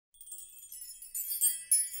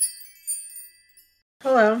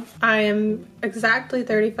Hello. I am exactly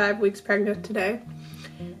 35 weeks pregnant today,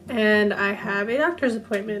 and I have a doctor's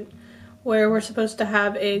appointment where we're supposed to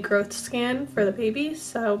have a growth scan for the baby.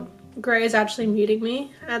 So Gray is actually meeting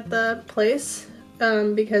me at the place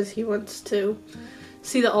because he wants to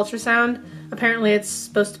see the ultrasound. Apparently it's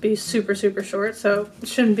supposed to be super short, so it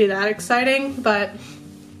shouldn't be that exciting, but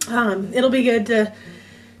it'll be good to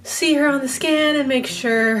see her on the scan and make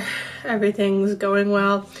sure everything's going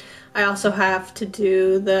well. I also have to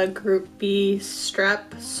do the Group B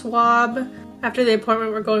strep swab. After the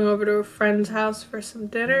appointment, we're going over to a friend's house for some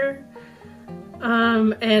dinner.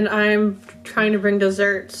 And I'm trying to bring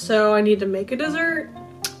dessert, so I need to make a dessert.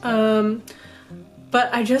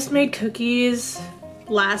 But I just made cookies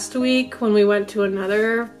last week when we went to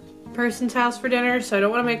another person's house for dinner, so I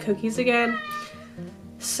don't want to make cookies again.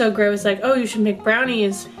 So Gray was like, oh, you should make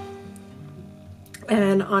brownies.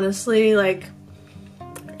 And honestly, like,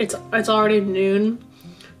 it's already noon,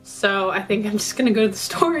 so I think I'm just gonna go to the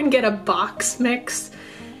store and get a box mix.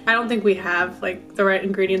 I don't think we have like the right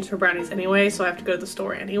ingredients for brownies anyway, so I have to go to the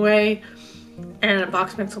store anyway, and a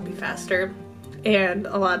box mix will be faster, and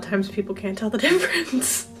a lot of times people can't tell the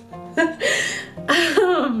difference.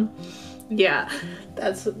 Yeah,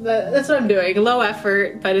 that's what I'm doing. Low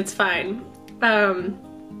effort, but it's fine.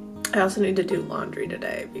 I also need to do laundry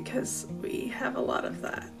today because we have a lot of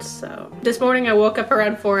that. So this morning I woke up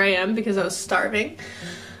around 4 a.m. because I was starving,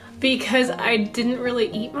 because I didn't really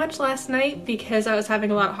eat much last night because I was having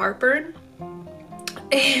a lot of heartburn.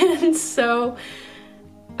 And so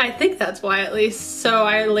I think that's why, at least. So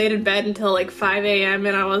I laid in bed until like 5 a.m.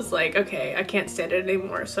 and I was like, okay, I can't stand it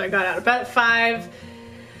anymore. So I got out of bed at 5,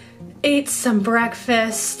 ate some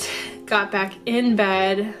breakfast, got back in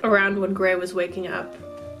bed around when Gray was waking up,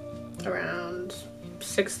 around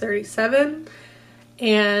 6:37,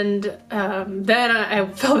 and then I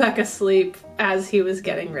fell back asleep as he was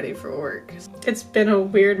getting ready for work. It's been a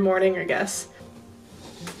weird morning, I guess.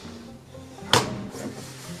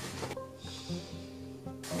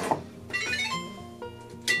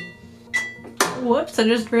 Whoops, I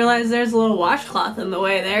just realized there's a little washcloth in the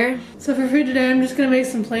way there. So for food today, I'm just gonna make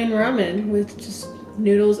some plain ramen with just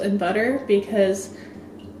noodles and butter because,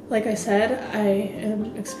 like I said, I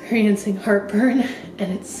am experiencing heartburn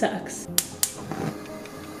and it sucks.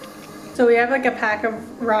 So we have like a pack of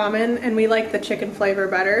ramen and we like the chicken flavor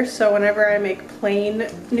better. So whenever I make plain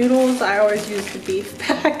noodles, I always use the beef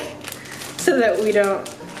pack so that we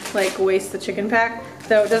don't like waste the chicken pack.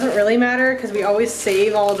 Though it doesn't really matter because we always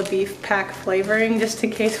save all the beef pack flavoring just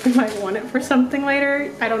in case we might want it for something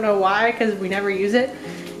later. I don't know why, because we never use it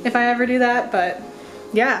if I ever do that, but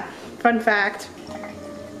yeah, fun fact.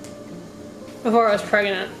 Before I was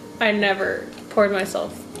pregnant, I never poured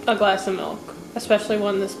myself a glass of milk, especially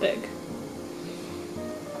one this big.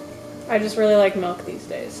 I just really like milk these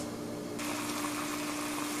days.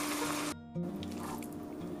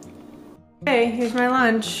 Okay, here's my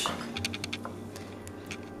lunch.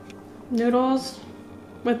 Noodles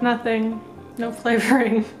with nothing, no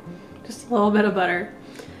flavoring, just a little bit of butter.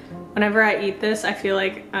 Whenever I eat this, I feel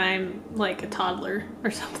like I'm like a toddler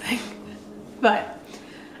or something, but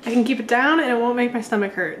I can keep it down and it won't make my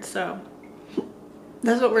stomach hurt, so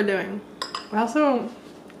that's what we're doing. I also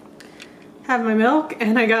have my milk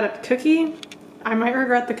and I got a cookie. I might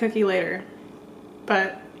regret the cookie later,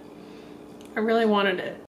 but I really wanted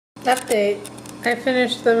it. Update, I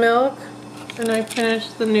finished the milk and I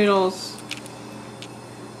finished the noodles.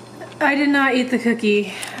 I did not eat the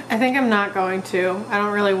cookie. I think I'm not going to. I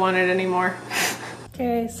don't really want it anymore.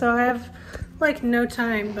 Okay, so I have like no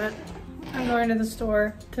time, but I'm going to the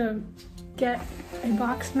store to get a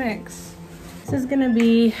box mix. This is gonna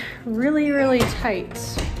be really tight.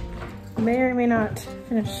 I may or may not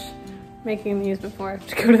finish making these before I have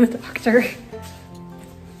to go to the doctor.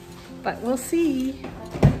 But we'll see.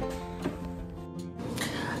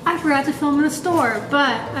 I forgot to film in the store,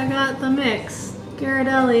 but I got the mix.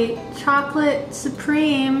 Ghirardelli Chocolate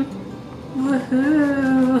Supreme.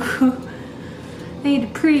 Woohoo! I need to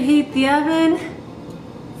preheat the oven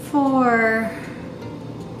for,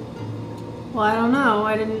 well, I don't know,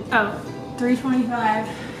 oh, 325.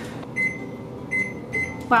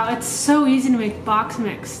 Wow, it's so easy to make box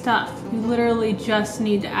mix stuff. You literally just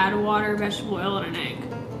need to add water, vegetable oil, and an egg.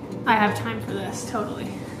 I have time for this,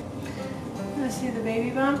 totally. Let's do the baby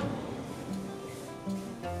bump.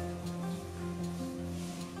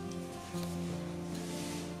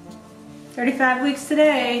 "35 weeks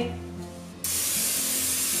today."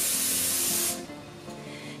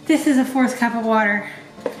 This is a 4th cup of water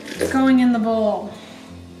going in the bowl.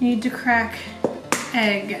 Need to crack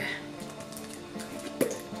egg.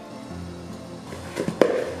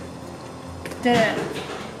 Did it.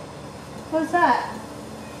 What's that?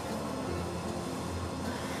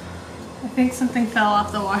 I think something fell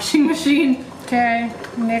off the washing machine. Okay,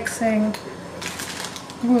 mixing.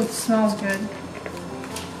 Ooh, it smells good.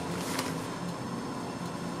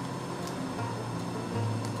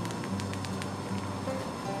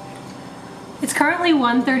 It's currently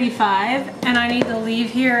 1:35 and I need to leave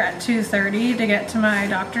here at 2:30 to get to my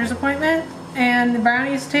doctor's appointment. And the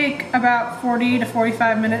brownies take about 40 to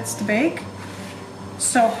 45 minutes to bake.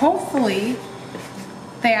 So hopefully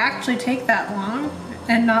they actually take that long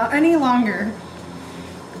and not any longer,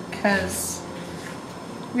 because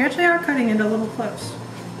we actually are cutting into little close.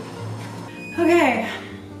 Okay,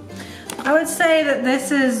 I would say that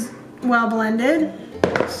this is well blended.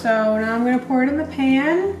 So now I'm gonna pour it in the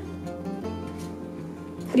pan.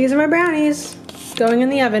 These are my brownies going in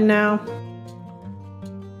the oven now.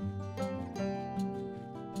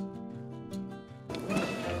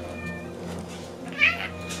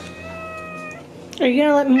 Are you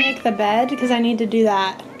gonna let me make the bed? Because I need to do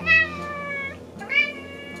that.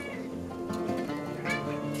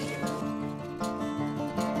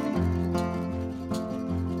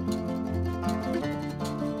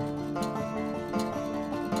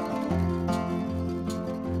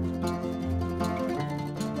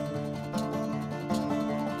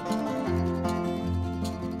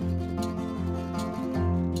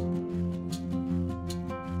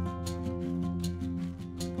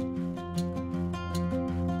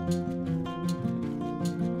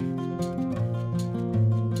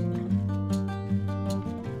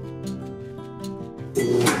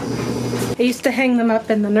 I used to hang them up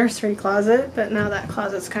in the nursery closet, but now that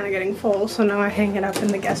closet's kind of getting full, so now I hang it up in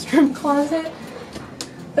the guest room closet.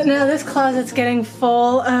 But now this closet's getting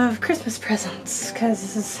full of Christmas presents, because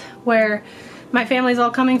this is where my family's all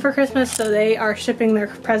coming for Christmas, so they are shipping their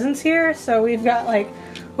presents here. So we've got like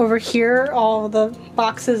over here all the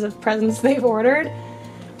boxes of presents they've ordered.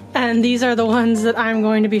 And these are the ones that I'm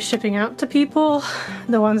going to be shipping out to people,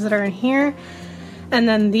 the ones that are in here. And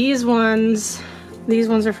then these ones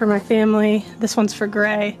are for my family. This one's for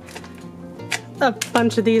Gray. A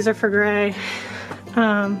bunch of these are for Gray.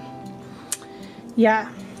 Yeah,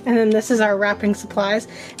 and then this is our wrapping supplies.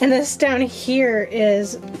 And this down here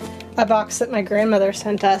is a box that my grandmother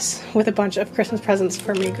sent us with a bunch of Christmas presents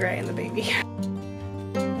for me, Gray, and the baby.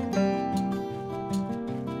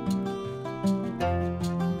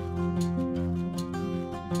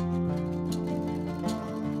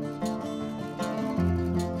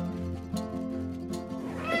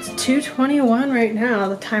 It's 2:21 right now.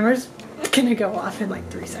 The timer's gonna go off in like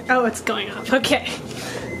 3 seconds. Oh, it's going off. Okay.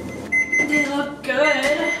 They look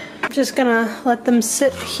good. I'm just gonna let them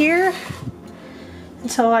sit here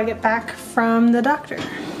until I get back from the doctor.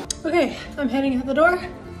 Okay, I'm heading out the door.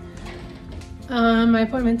 My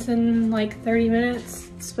appointment's in like 30 minutes.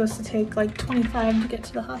 It's supposed to take like 25 to get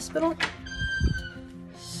to the hospital.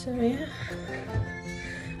 So yeah.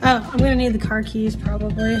 Oh, I'm gonna need the car keys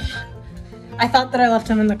probably. I thought that I left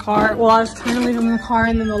them in the car. Well, I was trying to leave them in the car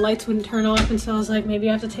and then the lights wouldn't turn off, and so I was like, maybe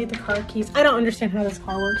I have to take the car keys. I don't understand how this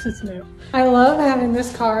car works, it's new. I love having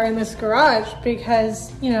this car in this garage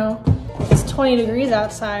because, you know, it's 20 degrees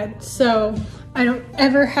outside, so I don't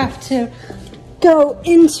ever have to go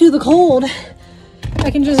into the cold.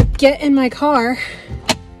 I can just get in my car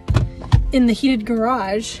in the heated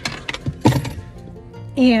garage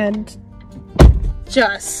and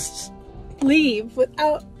just leave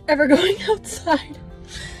without ever going outside.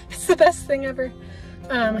 It's the best thing ever.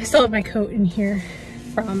 I still have my coat in here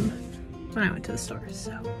from when I went to the store,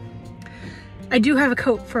 so I do have a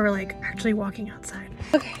coat for like actually walking outside.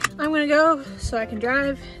 Okay, I'm gonna go so I can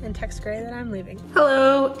drive and text Gray that I'm leaving.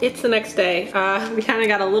 Hello, it's the next day. We kind of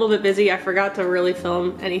got a little bit busy. I forgot to really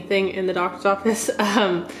film anything in the doctor's office,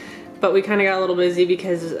 but we kind of got a little busy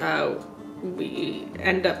because we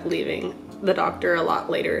ended up leaving the doctor a lot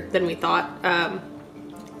later than we thought.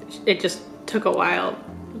 It just took a while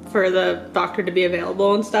for the doctor to be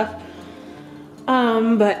available and stuff.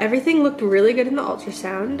 But everything looked really good in the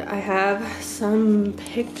ultrasound. I have some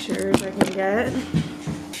pictures I can get.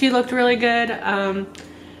 She looked really good.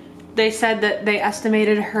 They said that they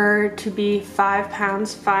estimated her to be 5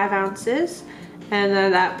 pounds, 5 ounces, and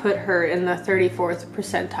then that put her in the 34th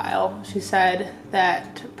percentile. She said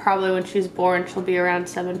that probably when she's born, she'll be around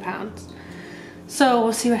 7 pounds. So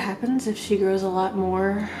we'll see what happens if she grows a lot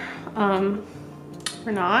more or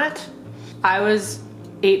not. I was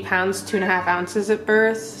 8 pounds, 2.5 ounces at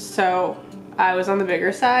birth, so I was on the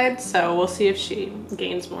bigger side, so we'll see if she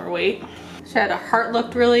gains more weight. She had a heart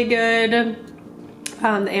looked really good. The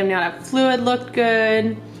amniotic fluid looked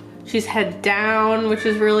good. She's head down, which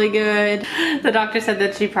is really good. The doctor said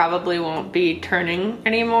that she probably won't be turning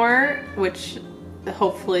anymore, which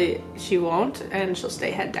hopefully she won't, and she'll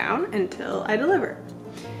stay head down until I deliver.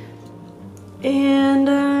 And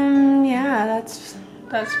yeah, that's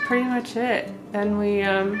pretty much it. Then we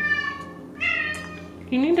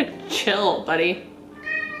you need to chill, buddy.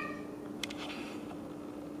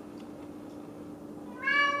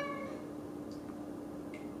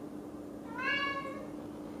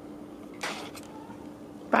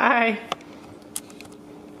 Bye.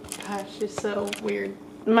 Gosh, she's so weird.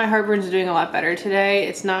 My heartburn's doing a lot better today.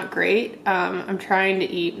 It's not great. I'm trying to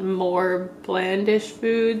eat more blandish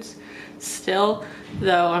foods still,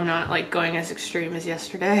 though I'm not like going as extreme as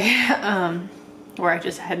yesterday, where I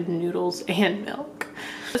just had noodles and milk.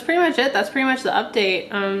 That's pretty much it. That's pretty much the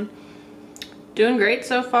update. Doing great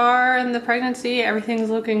so far in the pregnancy. Everything's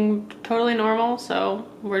looking totally normal, so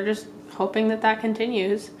we're just hoping that that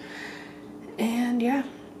continues. And yeah,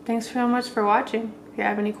 thanks so much for watching. If you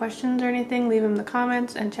have any questions or anything, leave them in the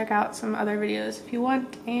comments, and check out some other videos if you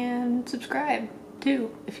want, and subscribe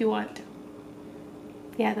too if you want.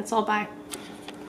 Yeah, that's all. Bye.